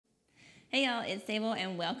Hey y'all, it's Sable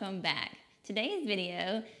and welcome back. Today's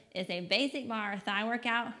video is a basic bar thigh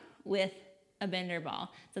workout with a bender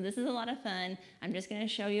ball. So this is a lot of fun. I'm just gonna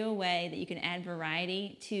show you a way that you can add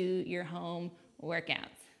variety to your home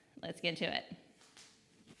workouts. Let's get to it.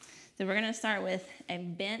 So we're gonna start with a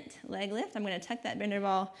bent leg lift. I'm gonna tuck that bender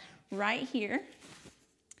ball right here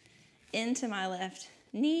into my left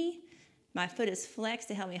knee. My foot is flexed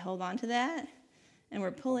to help me hold on to that. And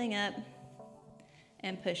we're pulling up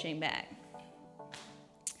and pushing back.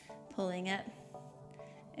 Pulling up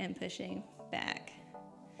and pushing back.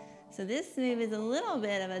 So this move is a little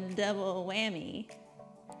bit of a double whammy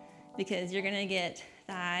because you're gonna get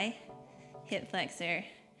thigh, hip flexor,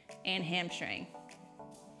 and hamstring.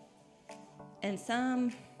 And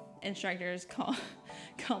some instructors call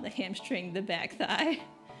the hamstring the back thigh.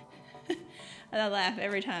 I laugh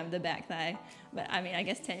every time, the back thigh. But I mean, I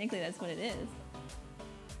guess technically that's what it is.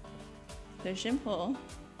 Push and pull.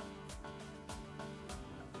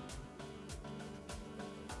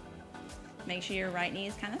 Make sure your right knee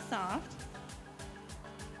is kind of soft.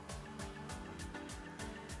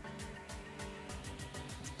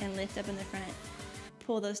 And lift up in the front.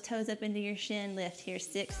 Pull those toes up into your shin. Lift here.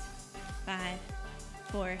 6, 5,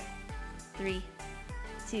 4, 3,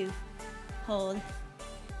 2. Hold.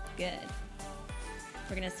 Good.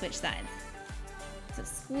 We're gonna switch sides. So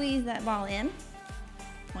squeeze that ball in.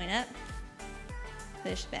 Point up.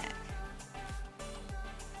 Push back.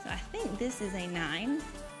 So I think this is a 9-inch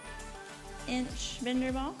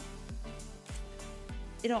bender ball.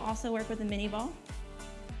 It'll also work with a mini ball.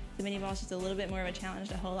 The mini ball is just a little bit more of a challenge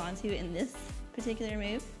to hold on to in this particular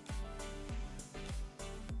move.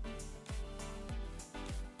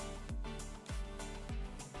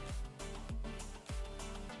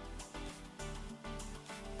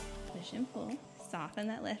 Push and pull. Soften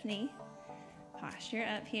that left knee. Posture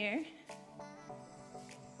up here.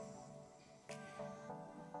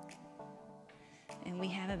 And we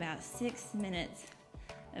have about 6 minutes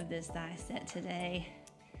of this thigh set today.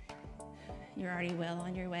 You're already well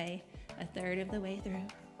on your way, a third of the way through.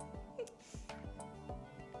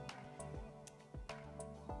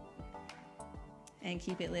 And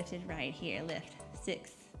keep it lifted right here. Lift.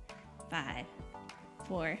 6, 5,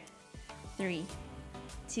 4, 3,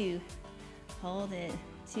 2. Hold it.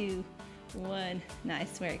 2, 1.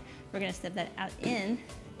 Nice work. We're gonna step that out in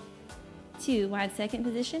to wide second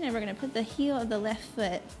position, and we're gonna put the heel of the left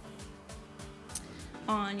foot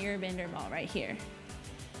on your bender ball right here.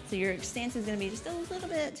 So your stance is gonna be just a little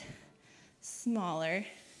bit smaller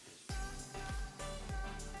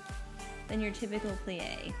than your typical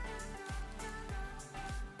plie.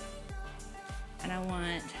 And I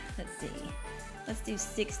want, let's do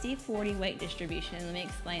 60-40 weight distribution. Let me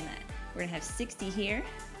explain that. We're gonna have 60 here,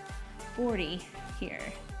 40 here.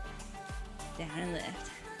 Down and lift.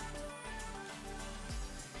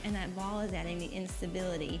 And that ball is adding the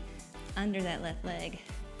instability under that left leg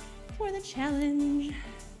for the challenge.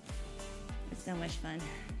 It's so much fun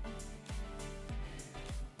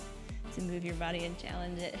to move your body and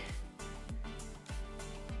challenge it.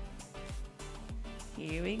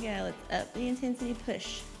 Here we go. Let's up the intensity.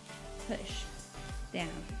 Push, push, down.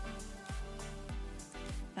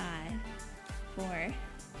 5, 4,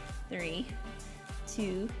 3,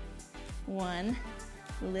 2, 1.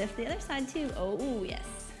 Lift the other side too. Oh, yes.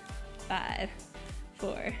 5,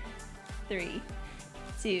 4, 3,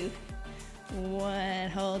 2, 1.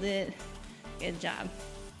 Hold it. Good job.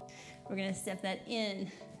 We're gonna step that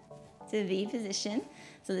in to V position.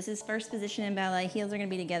 So this is first position in ballet. Heels are gonna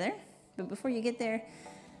be together. But before you get there,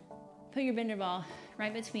 put your bender ball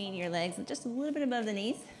right between your legs, just a little bit above the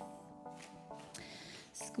knees.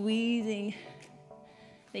 Squeezing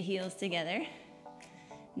the heels together.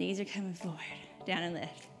 Knees are coming forward. Down and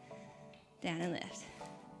lift. Down and lift.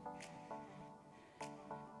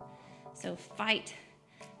 So fight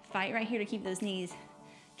right here to keep those knees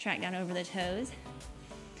tracked down over the toes.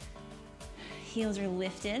 Heels are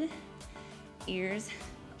lifted, ears,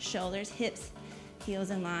 shoulders, hips,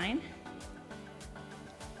 heels in line.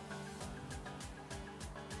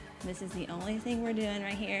 This is the only thing we're doing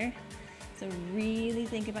right here. So really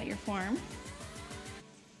think about your form.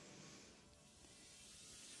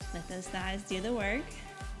 Let those thighs do the work.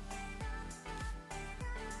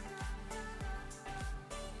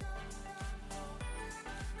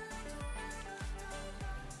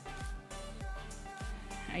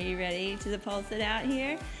 Are you ready to pulse it out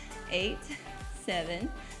here? 8, 7,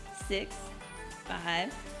 6,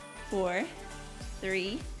 5, 4,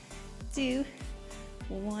 3, 2,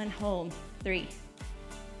 1. Hold. 3,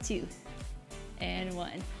 2, and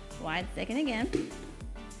 1. Wide second again.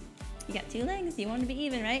 You got 2 legs. You want to be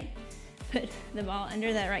even, right? Put the ball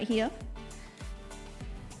under that right heel.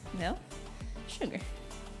 milk, sugar.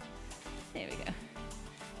 There we go.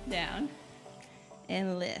 Down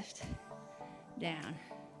and lift. Down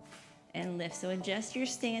and lift. So adjust your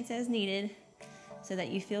stance as needed so that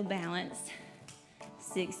you feel balanced.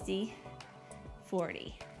 60,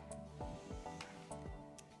 40.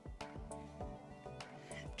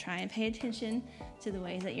 Try and pay attention to the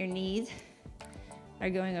ways that your knees are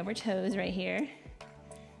going over toes right here.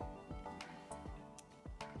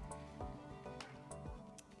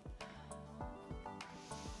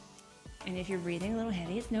 And if you're breathing a little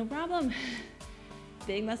heavy, it's no problem.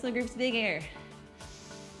 Big muscle groups, big air.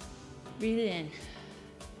 Breathe it in.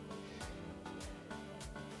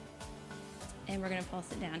 And we're gonna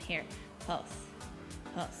pulse it down here. Pulse,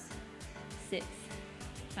 pulse. 6,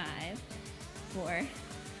 5, 4,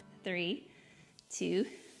 3, 2,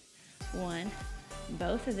 1.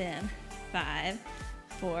 Both of them. 5,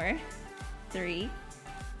 4, 3,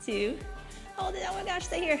 2. Hold it. Oh my gosh,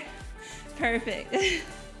 stay here. Perfect.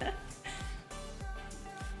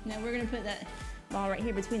 Now we're gonna put that ball right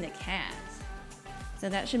here between the calves. So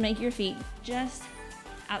that should make your feet just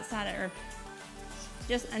outside of, or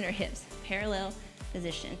just under hips. Parallel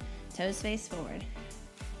position. Toes face forward.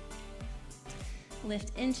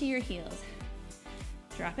 Lift into your heels.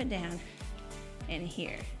 Drop it down and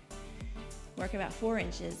here. Work about 4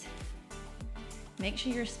 inches. Make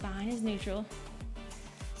sure your spine is neutral.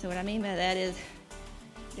 So what I mean by that is,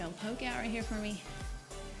 don't poke out right here for me.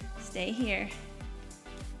 Stay here.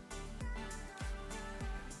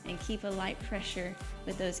 And keep a light pressure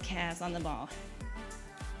with those calves on the ball.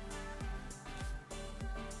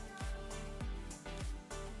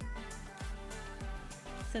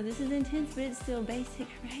 So this is intense, but it's still basic,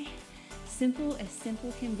 right? Simple as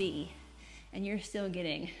simple can be, and you're still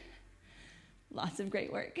getting lots of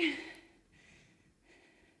great work.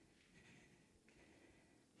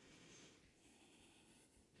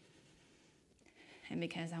 And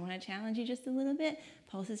because I want to challenge you just a little bit,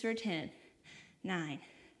 pulses for 10, 9,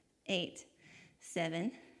 8,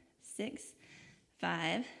 7, 6,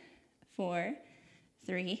 5, 4,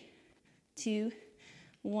 3, 2,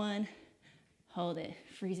 1. Hold it.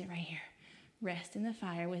 Freeze it right here. Rest in the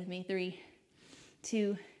fire with me. 3,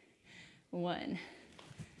 2, 1.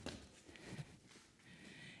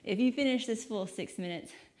 If you finish this full 6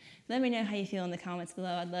 minutes, let me know how you feel in the comments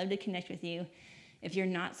below. I'd love to connect with you. If you're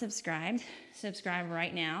not subscribed, subscribe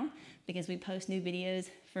right now because we post new videos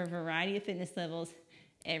for a variety of fitness levels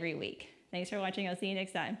every week. Thanks for watching. I'll see you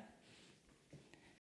next time.